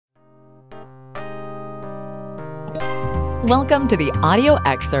Welcome to the audio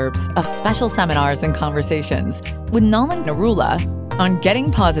excerpts of special seminars and conversations with Nolan Narula on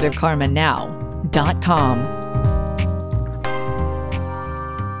gettingpositivekarmanow.com.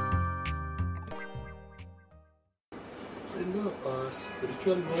 In the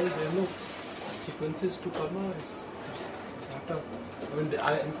spiritual world, there are no consequences to karma.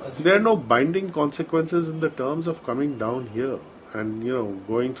 There are no binding consequences in the terms of coming down here and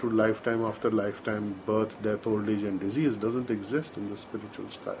going through lifetime after lifetime. Birth, death, old age and disease doesn't exist in the spiritual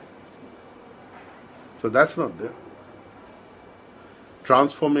sky. So that's not there.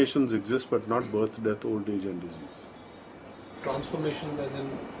 Transformations exist, but not birth, death, old age and disease. Transformations as in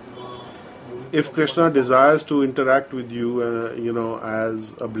if Krishna desires to interact with you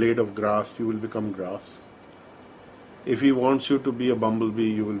as a blade of grass, you will become grass. If he wants you to be a bumblebee,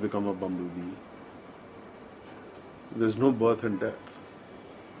 you will become a bumblebee. There's no birth and death.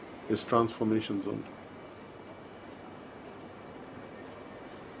 It's transformations only.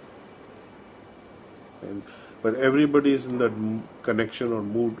 But everybody is in that connection or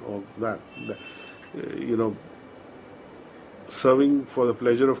mood of that. Serving for the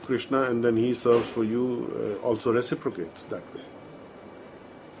pleasure of Krishna and then he serves for you also reciprocates that way.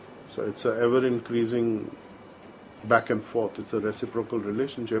 So it's an ever increasing back and forth. It's a reciprocal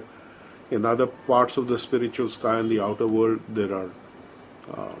relationship. In other parts of the spiritual sky and the outer world, there are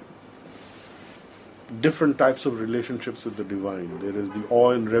different types of relationships with the divine. There is the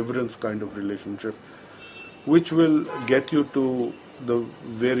awe and reverence kind of relationship, which will get you to the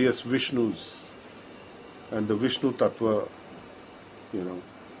various Vishnus and the Vishnu Tattva,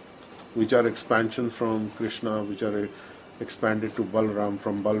 which are expansions from Krishna, which are expanded to Balram.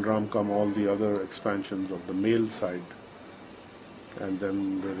 From Balram come all the other expansions of the male side. And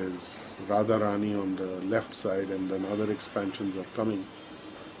then there is Radharani on the left side, and then other expansions are coming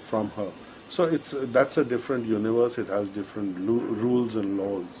from her. So that's a different universe. It has different rules and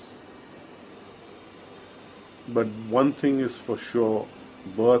laws. But one thing is for sure,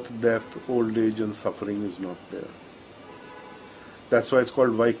 birth, death, old age and suffering is not there. That's why it's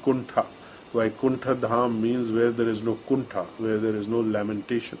called Vaikuntha. Vaikuntha Dham means where there is no kuntha, where there is no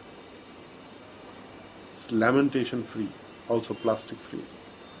lamentation. It's lamentation free, also plastic free.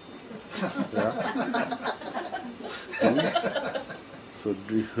 Yeah? So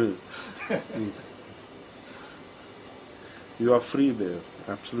you are free there,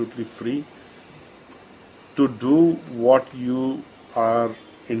 absolutely free to do what you are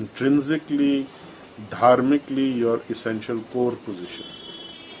intrinsically, dharmically, your essential core position.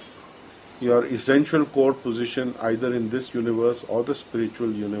 Your essential core position, either in this universe or the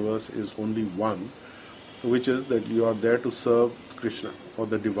spiritual universe, is only one, which is that you are there to serve Krishna or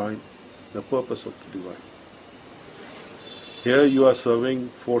the divine, the purpose of the divine. Here you are serving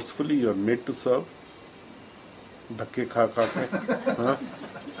forcefully, you are made to serve. Dhakke kha kha ke. Huh?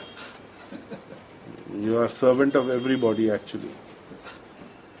 You are servant of everybody actually.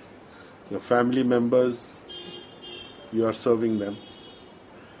 Your family members, you are serving them.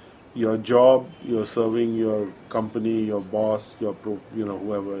 Your job, you are serving your company, your boss, your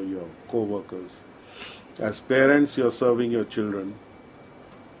whoever, your co-workers. As parents, you are serving your children.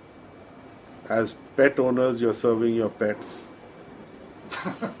 As pet owners, you are serving your pets.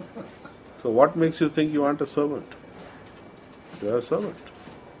 So what makes you think you aren't a servant? You are a servant,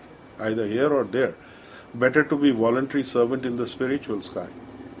 either here or there. Better to be voluntary servant in the spiritual sky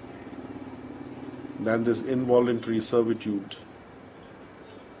than this involuntary servitude.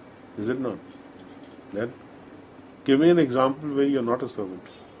 Is it not? Then give me an example where you are not a servant.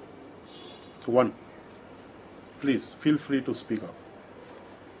 One. Please, feel free to speak up.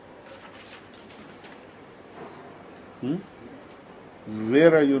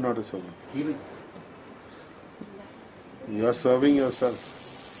 Where are you not a servant? healing. You are serving yourself.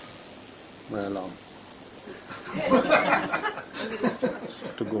 My alarm.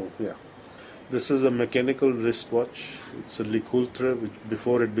 To go, yeah. This is a mechanical wristwatch. It's a Likultra, which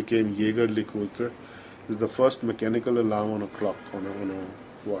before it became Jaeger Likultra. It's the first mechanical alarm on a clock, on a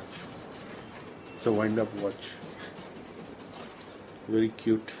watch. It's a wind-up watch. Very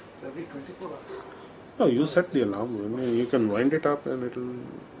cute. Every 24 hours. No, you set the alarm. You can wind it up and it'll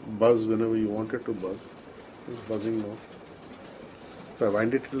buzz whenever you want it to buzz. It's buzzing now. If I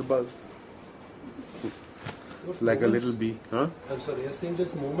wind it, it'll buzz. It's like moments, a little bee. Huh? I'm sorry, you're saying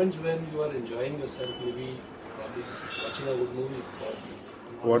just moments when you are enjoying yourself, maybe probably just watching a good movie.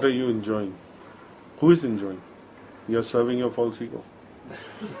 What are you enjoying? Who is enjoying? You're serving your false ego.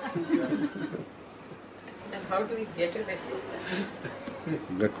 And how do we get it?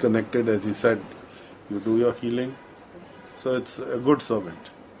 Get connected, as you said. You do your healing. So it's a good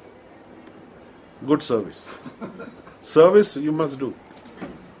servant. Good service. Service you must do.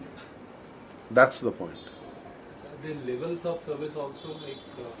 That's the point. Are there levels of service also?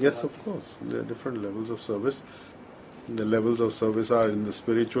 Yes, of course. There are different levels of service. The levels of service are in the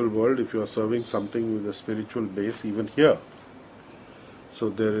spiritual world. If you are serving something with a spiritual base, even here. So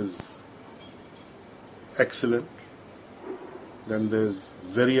there is excellent, then there's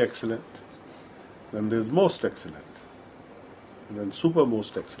very excellent, then there's most excellent, and then super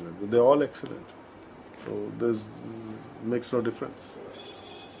most excellent. But they're all excellent. So this makes no difference.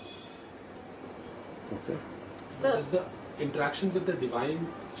 Okay. So, Does the interaction with the divine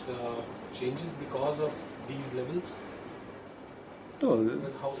changes because of these levels? No,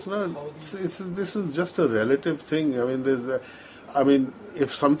 how- it's not. how This is just a relative thing. I mean,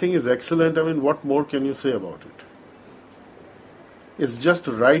 if something is excellent, I mean, what more can you say about it? It's just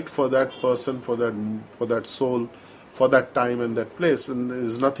right for that person, for that soul, for that time and that place, and there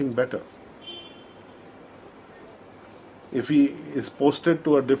is nothing better. If he is posted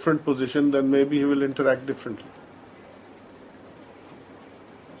to a different position, then maybe he will interact differently.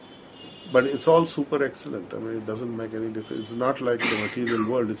 But it's all super excellent. I mean, it doesn't make any difference. It's not like the material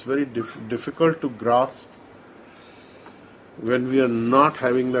world. It's very difficult to grasp when we are not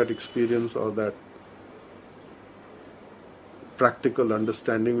having that experience or that practical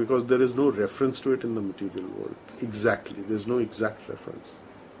understanding, because there is no reference to it in the material world. Exactly. There's no exact reference.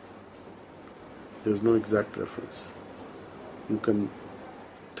 There's no exact reference. You can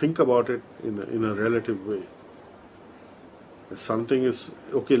think about it in a relative way. If something is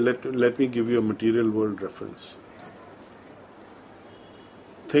okay, let me give you a material world reference.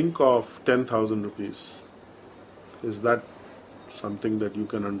 Think of 10,000 rupees. Is that something that you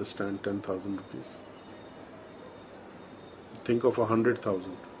can understand? 10,000 rupees. Think of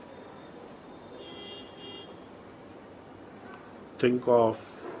 100,000. Think of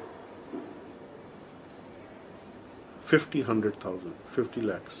 50, 100,000, 50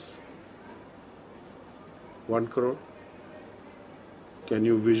 lakhs. 1 crore. Can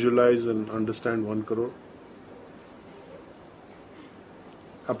you visualize and understand 1 crore?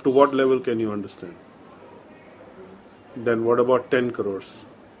 Up to what level can you understand? Then what about 10 crores?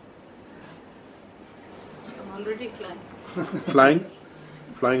 I'm already flying. Flying?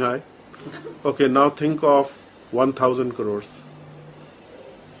 Flying high? Okay, now think of 1,000 crores.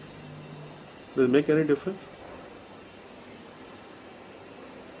 Does it make any difference?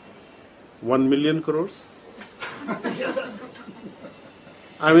 1 million crores?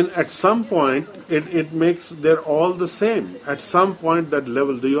 I mean, at some point, it makes, they're all the same. At some point, that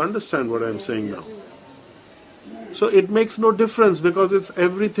level, do you understand what I'm saying now? So it makes no difference, because it's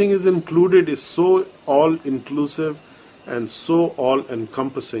everything is included, is so all-inclusive and so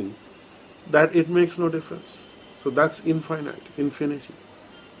all-encompassing that it makes no difference. So that's infinite, infinity.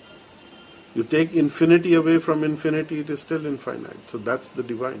 You take infinity away from infinity, it is still infinite. So that's the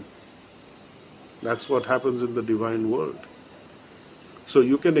divine. That's what happens in the divine world. So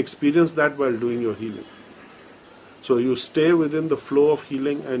you can experience that while doing your healing. So you stay within the flow of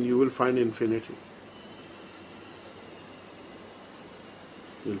healing and you will find infinity.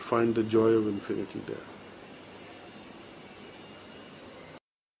 You'll find the joy of infinity there.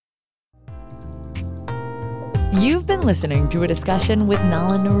 You've been listening to a discussion with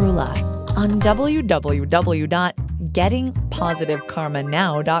Nala Narula on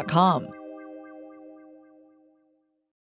www.gettingpositivekarmanow.com.